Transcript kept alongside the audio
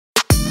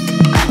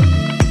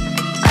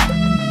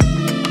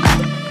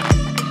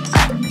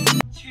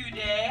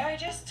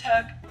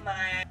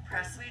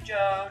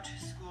go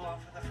to school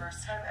for the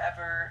first time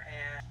ever,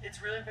 and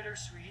it's really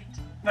bittersweet.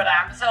 But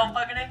I'm so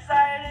fucking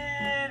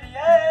excited!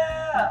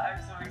 Yeah!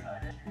 I'm so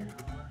excited to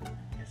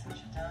get some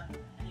shit done.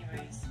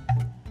 Anyways,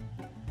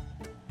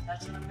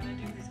 that's what I'm gonna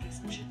do, is get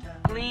some shit done.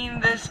 Clean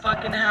this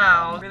fucking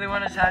house. I really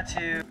want a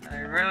tattoo. I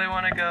really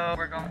want to go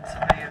work on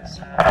some videos.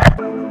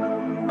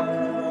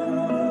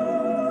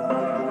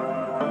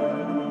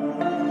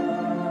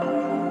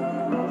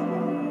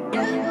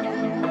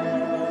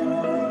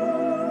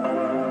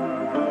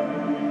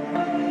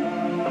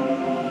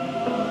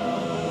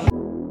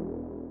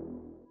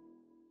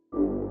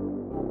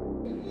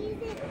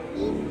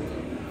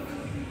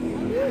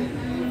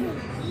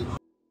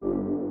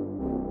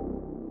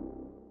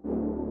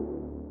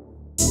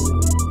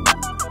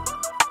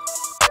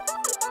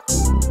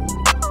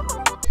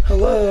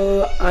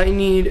 Hello, I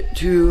need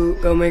to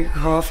go make a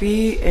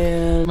coffee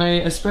and my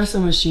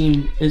espresso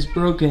machine is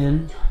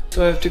broken.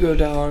 So I have to go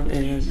down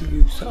and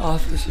use the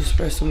office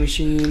espresso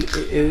machine. It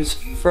is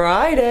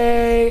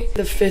Friday,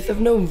 the 5th of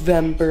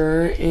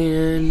November,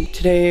 and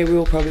today we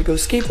will probably go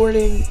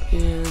skateboarding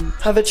and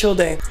have a chill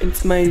day.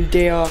 It's my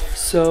day off,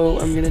 so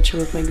I'm gonna chill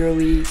with my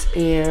girlies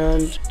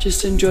and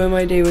just enjoy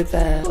my day with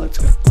that. Let's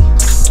go.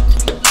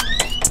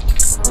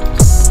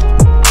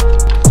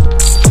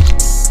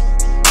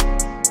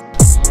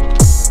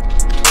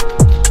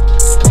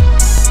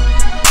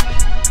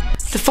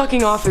 The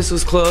fucking office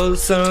was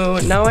closed, so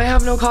now I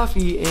have no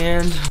coffee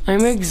and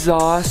I'm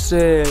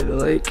exhausted.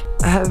 Like,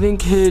 having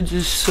kids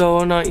is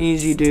so not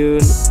easy,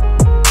 dude.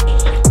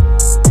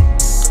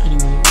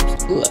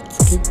 Anyways,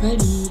 let's get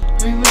ready.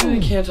 I literally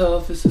can't tell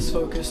if this is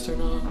focused or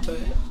not, but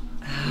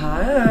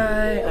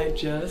hi, I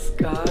just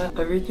got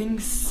everything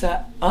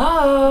set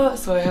up.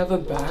 So I have a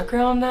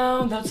background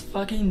now. That's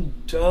fucking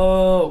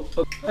dope.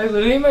 I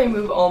literally might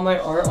move all my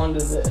art onto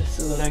this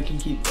so that I can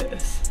keep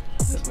this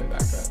as my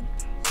background.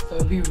 That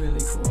would be really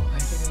cool. I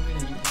think I'm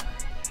gonna do that.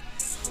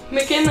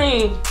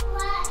 McKinley!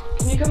 What?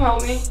 Can you come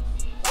help me?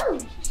 Oh.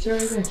 Stay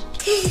right there.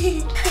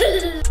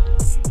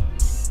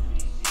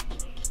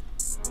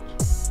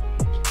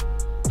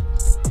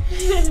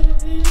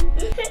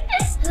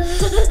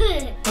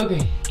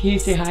 Okay, can you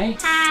say hi?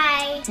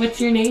 Hi. What's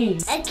your name?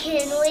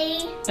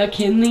 Akinley.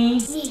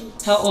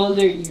 Akinley? How old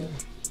are you?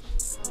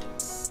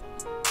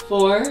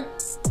 4?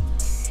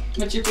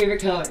 What's your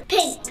favorite color?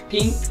 Pink.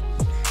 Pink?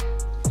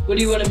 What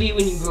do you want to be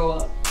when you grow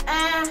up?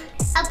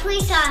 A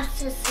police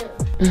officer.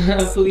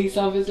 A police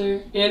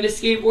officer? And a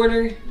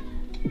skateboarder?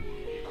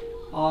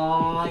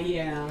 Aw,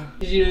 yeah.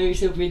 Did you know you're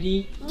so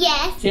pretty?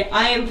 Yes. Say,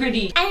 I am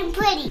pretty. I am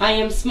pretty. I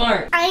am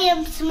smart. I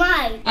am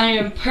smart. I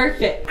am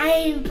perfect. I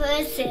am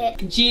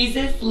perfect.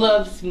 Jesus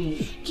loves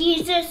me.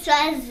 Jesus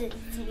loves me.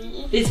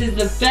 This is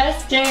the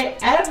best day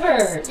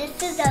ever.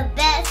 This is the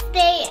best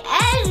day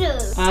ever.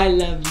 I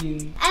love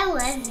you. I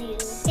love you.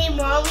 Hey,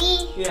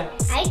 Mommy. Yeah.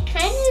 I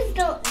kind of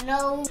don't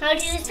know how to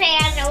say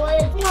I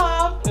love you.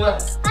 Mom.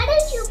 What? Why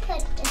did you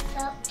put this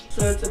up?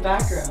 So it's a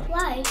background.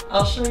 Why?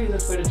 I'll show you the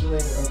footage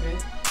later, okay?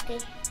 Okay.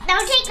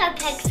 Don't take a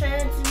picture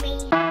of me.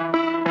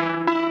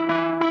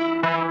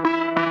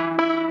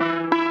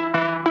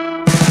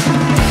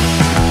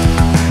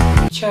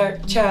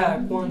 Check, check.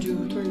 1,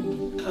 2, 3.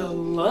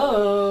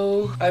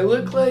 Hello. I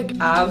look like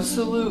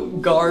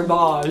absolute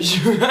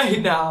garbage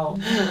right now.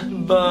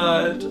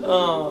 But,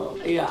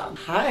 yeah.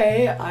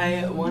 Hi,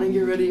 I want to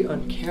get ready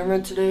on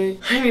camera today.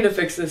 I need to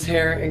fix this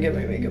hair and get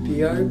my makeup.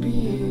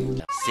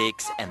 BRB.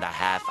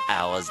 6.5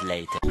 hours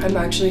later. I'm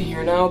actually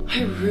here now.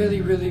 I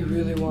really, really,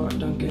 really want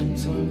Dunkin',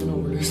 so I'm gonna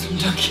order some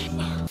Dunkin'.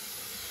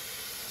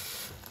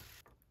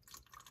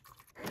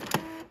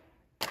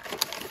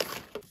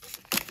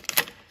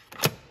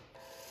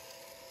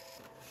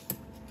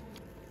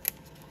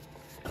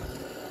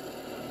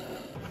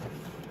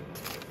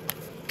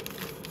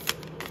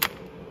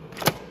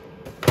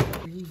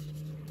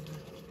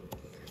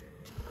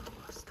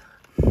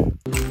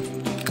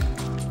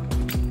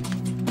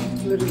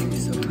 Literally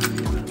so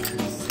happy about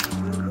this.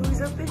 Look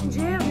who's up and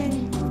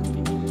jamming.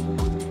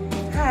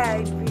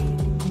 Hi, baby.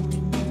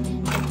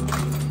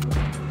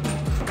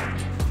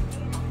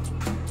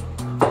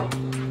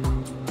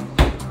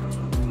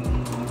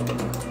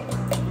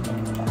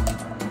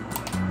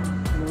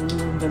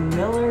 The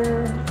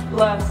Miller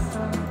Bless.